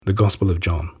The Gospel of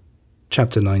John,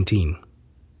 chapter 19.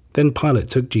 Then Pilate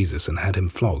took Jesus and had him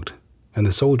flogged, and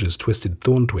the soldiers twisted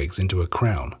thorn twigs into a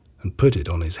crown and put it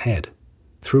on his head,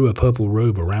 threw a purple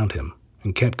robe around him,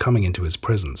 and kept coming into his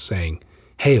presence, saying,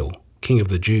 "Hail, King of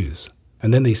the Jews!"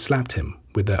 And then they slapped him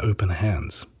with their open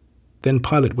hands. Then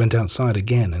Pilate went outside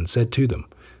again and said to them,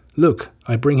 "Look,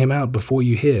 I bring him out before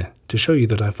you here, to show you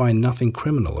that I find nothing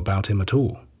criminal about him at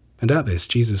all." And at this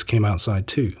Jesus came outside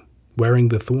too, wearing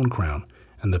the thorn crown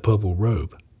and the purple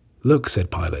robe. "Look,"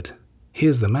 said Pilate,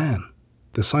 "here's the man."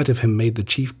 The sight of him made the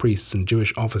chief priests and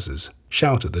Jewish officers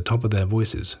shout at the top of their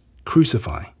voices,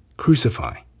 "Crucify!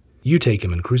 Crucify!" "You take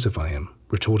him and crucify him,"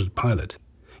 retorted Pilate.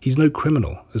 "He's no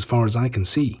criminal as far as I can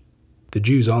see." The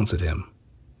Jews answered him,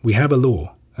 "We have a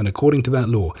law, and according to that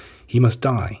law he must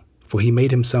die, for he made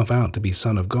himself out to be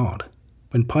Son of God."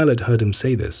 When Pilate heard him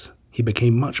say this, he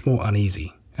became much more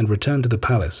uneasy, and returned to the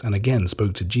palace and again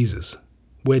spoke to Jesus,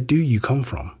 "Where do you come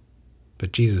from?"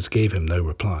 But Jesus gave him no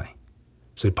reply.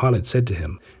 So Pilate said to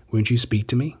him, "Won't you speak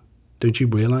to me? Don't you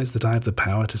realize that I have the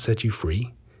power to set you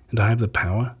free, and I have the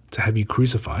power to have you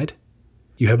crucified?"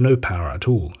 "You have no power at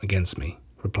all against me,"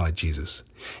 replied Jesus,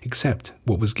 "except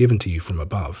what was given to you from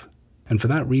above. And for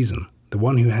that reason, the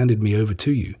one who handed me over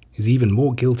to you is even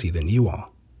more guilty than you are."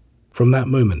 From that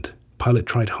moment, Pilate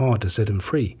tried hard to set him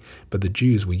free, but the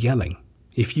Jews were yelling,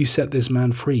 "If you set this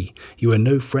man free, you are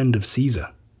no friend of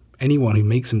Caesar. Anyone who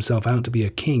makes himself out to be a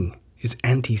king is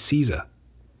anti-Caesar."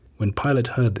 When Pilate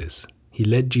heard this, he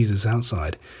led Jesus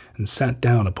outside and sat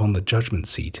down upon the judgment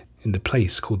seat in the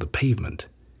place called the Pavement,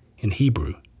 in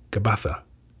Hebrew, Gabbatha.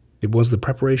 It was the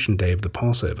preparation day of the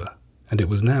Passover, and it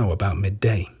was now about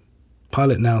midday.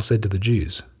 Pilate now said to the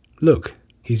Jews, "Look,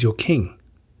 he's your king."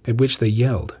 At which they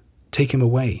yelled, take him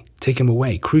away,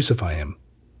 crucify him."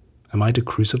 "Am I to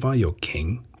crucify your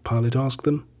king?" Pilate asked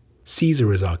them.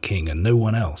 "Caesar is our king and no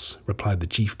one else," replied the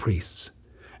chief priests.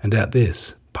 And at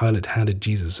this, Pilate handed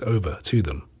Jesus over to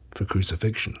them for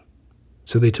crucifixion.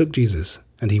 So they took Jesus,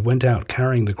 and he went out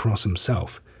carrying the cross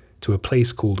himself to a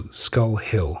place called Skull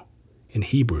Hill, in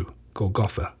Hebrew,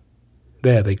 Golgotha.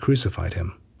 There they crucified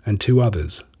him, and two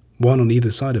others, one on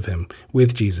either side of him,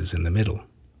 with Jesus in the middle.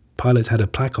 Pilate had a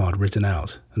placard written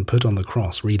out and put on the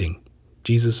cross reading,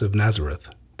 "Jesus of Nazareth,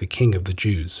 the King of the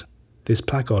Jews." This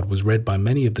placard was read by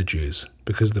many of the Jews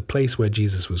because the place where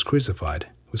Jesus was crucified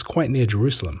was quite near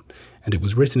Jerusalem, and it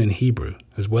was written in Hebrew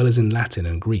as well as in Latin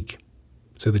and Greek.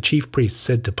 So the chief priests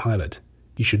said to Pilate,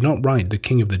 "You should not write the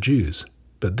King of the Jews,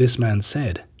 but this man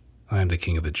said, 'I am the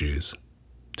King of the Jews.'"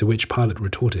 To which Pilate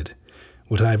retorted,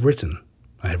 "What I have written,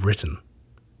 I have written."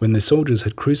 When the soldiers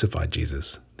had crucified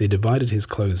Jesus, they divided his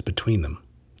clothes between them,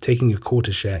 taking a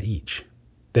quarter share each.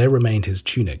 There remained his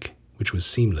tunic, which was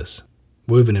seamless,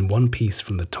 woven in one piece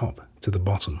from the top to the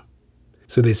bottom.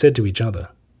 So they said to each other,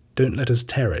 "Don't let us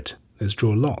tear it, let's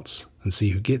draw lots and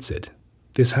see who gets it."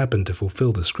 This happened to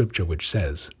fulfill the scripture which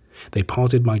says, "They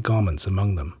parted my garments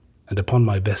among them, and upon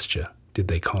my vesture did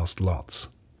they cast lots."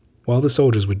 While the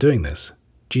soldiers were doing this,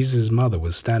 Jesus' mother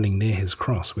was standing near his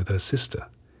cross with her sister,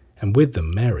 and with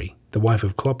them Mary, the wife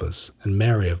of Clopas, and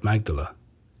Mary of Magdala.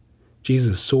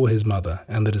 Jesus saw his mother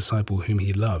and the disciple whom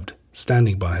he loved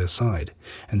standing by her side,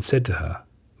 and said to her,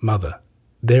 "Mother,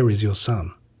 there is your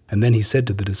son." And then he said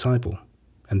to the disciple,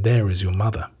 "And there is your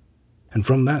mother." And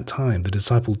from that time the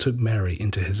disciple took Mary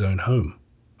into his own home.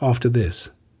 After this,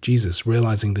 Jesus,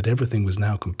 realizing that everything was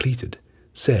now completed,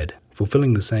 said,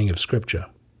 fulfilling the saying of Scripture,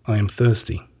 "I am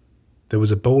thirsty." There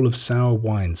was a bowl of sour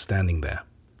wine standing there.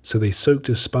 So they soaked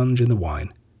a sponge in the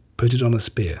wine, put it on a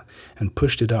spear, and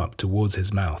pushed it up towards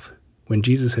his mouth. When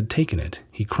Jesus had taken it,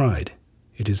 he cried,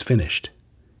 "It is finished."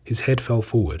 His head fell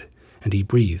forward, and he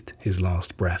breathed his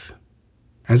last breath.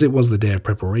 As it was the day of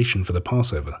preparation for the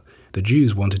Passover, the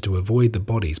Jews wanted to avoid the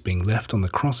bodies being left on the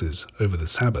crosses over the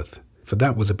Sabbath, for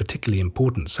that was a particularly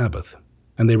important Sabbath,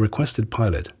 and they requested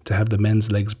Pilate to have the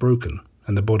men's legs broken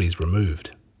and the bodies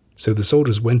removed. So the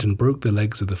soldiers went and broke the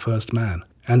legs of the first man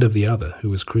and of the other who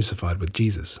was crucified with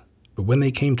Jesus. But when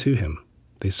they came to him,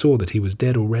 they saw that he was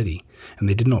dead already, and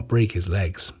they did not break his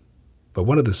legs. But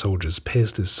one of the soldiers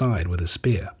pierced his side with a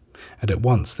spear, and at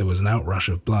once there was an outrush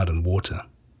of blood and water.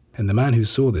 And the man who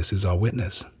saw this is our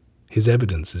witness. His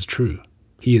evidence is true.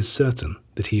 He is certain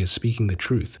that he is speaking the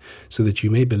truth, so that you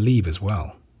may believe as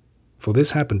well. For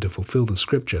this happened to fulfill the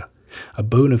scripture, "A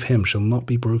bone of him shall not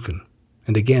be broken."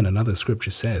 And again another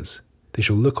scripture says, "They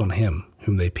shall look on him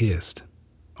whom they pierced."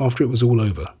 After it was all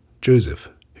over, Joseph,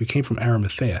 who came from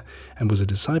Arimathea and was a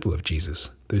disciple of Jesus,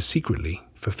 though secretly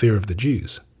for fear of the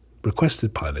Jews,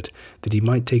 requested Pilate that he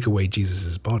might take away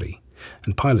Jesus' body,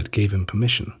 and Pilate gave him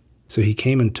permission. So he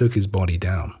came and took his body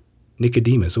down.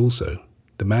 Nicodemus also,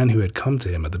 the man who had come to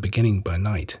him at the beginning by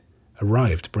night,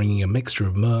 arrived bringing a mixture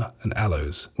of myrrh and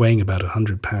aloes, weighing about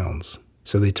 100 pounds.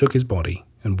 So they took his body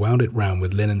and wound it round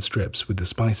with linen strips with the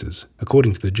spices,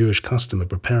 according to the Jewish custom of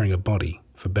preparing a body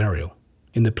for burial.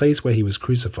 In the place where he was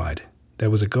crucified,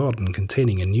 there was a garden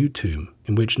containing a new tomb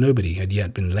in which nobody had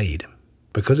yet been laid.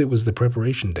 Because it was the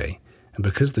preparation day, and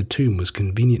because the tomb was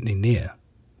conveniently near,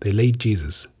 they laid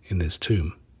Jesus in this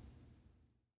tomb.